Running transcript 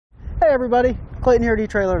Hey everybody, Clayton here at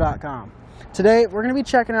etrailer.com. Today we're going to be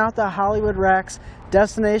checking out the Hitch Racks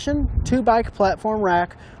Destination 2-bike platform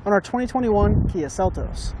rack on our 2021 Kia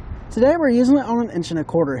Seltos. Today we're using it on an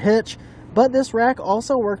 1.25" hitch, but this rack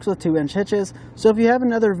also works with 2-inch hitches, so if you have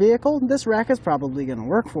another vehicle, this rack is probably going to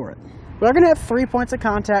work for it. We are going to have 3 points of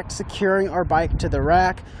contact securing our bike to the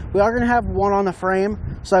rack. We are going to have one on the frame,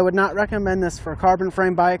 so I would not recommend this for carbon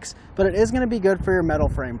frame bikes, but it is going to be good for your metal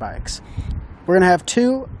frame bikes. We're going to have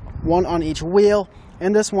two, one on each wheel,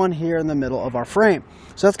 and this one here in the middle of our frame.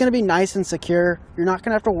 So that's going to be nice and secure. You're not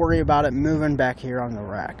going to have to worry about it moving back here on the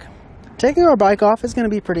rack. Taking our bike off is going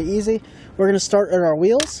to be pretty easy. We're going to start at our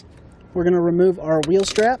wheels. We're going to remove our wheel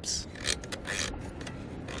straps.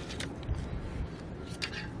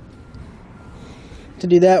 To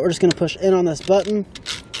do that, we're just going to push in on this button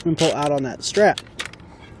and pull out on that strap.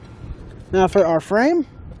 Now for our frame,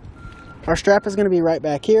 our strap is going to be right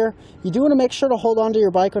back here. You do want to make sure to hold onto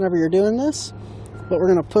your bike whenever you're doing this, but we're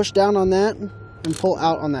going to push down on that and pull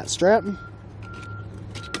out on that strap.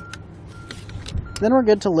 Then we're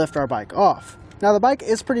good to lift our bike off. Now the bike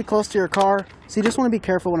is pretty close to your car, so you just want to be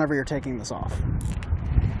careful whenever you're taking this off.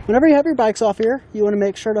 Whenever you have your bikes off here, you want to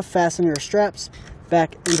make sure to fasten your straps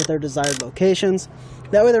back into their desired locations.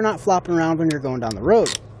 That way they're not flopping around when you're going down the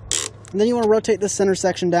road. And then you want to rotate this center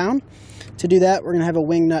section down. To do that, we're going to have a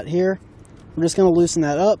wing nut here. We're just going to loosen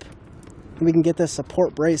that up, and we can get this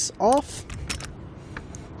support brace off.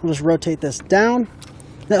 We'll just rotate this down.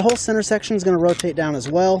 That whole center section is going to rotate down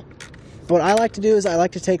as well. What I like to do is I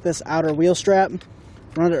like to take this outer wheel strap,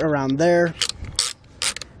 run it around there,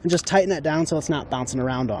 and just tighten that down so it's not bouncing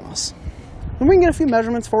around on us. And we can get a few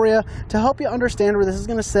measurements for you to help you understand where this is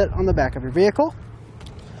going to sit on the back of your vehicle.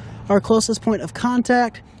 Our closest point of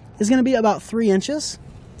contact is going to be about 3 inches.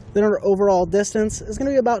 Then our overall distance is going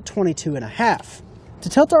to be about 22.5. To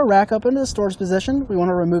tilt our rack up into the storage position, we want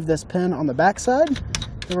to remove this pin on the back side.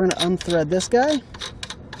 Then we're going to unthread this guy.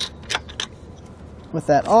 With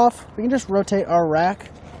that off, we can just rotate our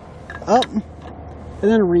rack up and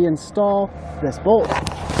then reinstall this bolt.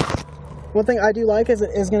 One thing I do like is it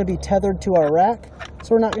is going to be tethered to our rack, so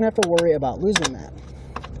we're not going to have to worry about losing that.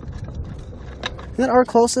 And then our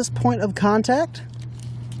closest point of contact,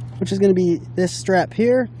 which is going to be this strap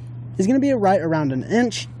here, is going to be right around 1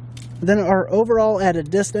 inch. Then our overall added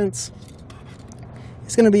distance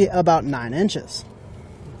is going to be about 9 inches.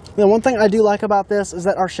 Now, one thing I do like about this is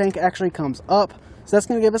that our shank actually comes up, so that's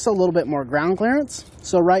going to give us a little bit more ground clearance.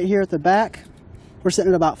 So right here at the back, we're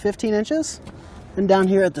sitting at about 15 inches. And down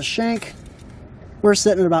here at the shank, we're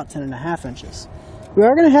sitting at about 10.5 inches. We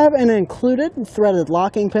are going to have an included threaded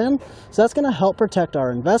locking pin, so that's going to help protect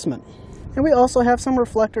our investment. And we also have some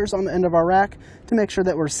reflectors on the end of our rack to make sure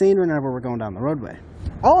that we're seen whenever we're going down the roadway.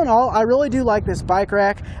 All in all, I really do like this bike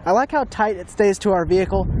rack. I like how tight it stays to our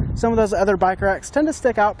vehicle. Some of those other bike racks tend to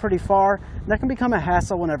stick out pretty far, and that can become a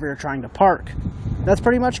hassle whenever you're trying to park. That's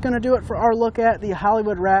pretty much going to do it for our look at the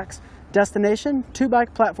Hitch Racks Destination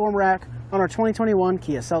 2-bike platform rack on our 2021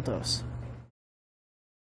 Kia Seltos.